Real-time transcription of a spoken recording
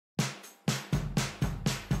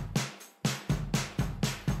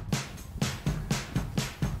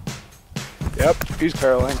Yep, he's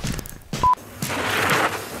curling.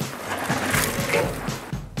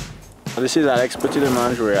 This is Alex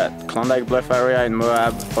Petitdemange. We're at Klondike Bluff area in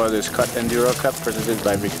Moab for the SCOTT Enduro Cup presented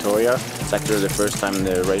by Vittoria. It's actually the first time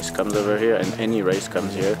the race comes over here, and any race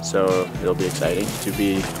comes here, so it'll be exciting to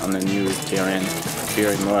be on the new terrain here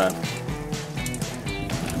in Moab.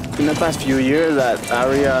 In the past few years, that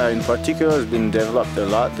area in particular has been developed a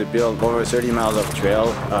lot. They built over 30 miles of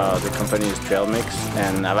trail. The company is Trail Mix,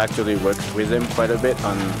 and I've actually worked with them quite a bit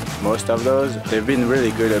on most of those. They've been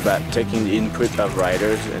really good about taking the input of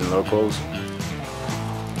riders and locals.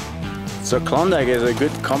 So Klondike is a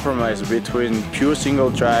good compromise between pure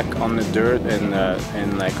single track on the dirt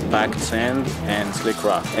and like packed sand and slick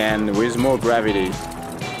rock, and with more gravity.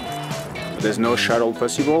 There's no shuttle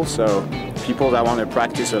possible, so people that want to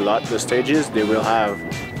practice a lot the stages, they will have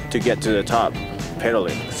to get to the top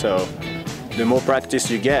pedaling. So the more practice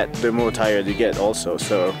you get, the more tired you get also.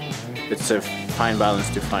 So it's a fine balance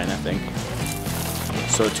to find, I think.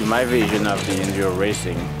 So to my vision of the enduro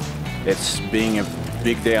racing, it's being a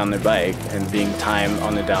big day on the bike and being timed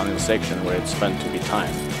on the downhill section where it's fun to be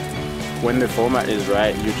timed. When the format is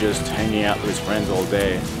right, you're just hanging out with friends all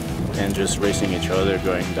day and just racing each other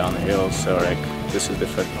going down the hill. So like, this is the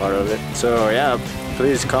fun part of it. So yeah,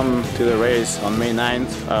 please come to the race on May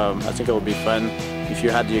 9th. I think it'll be fun. If you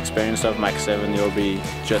had the experience of Mach 7, it'll be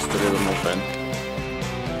just a little more fun.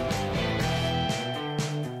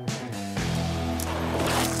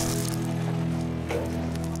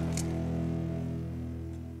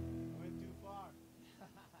 Went too far.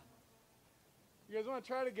 You guys want to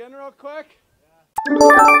try it again real quick?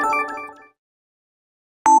 Yeah.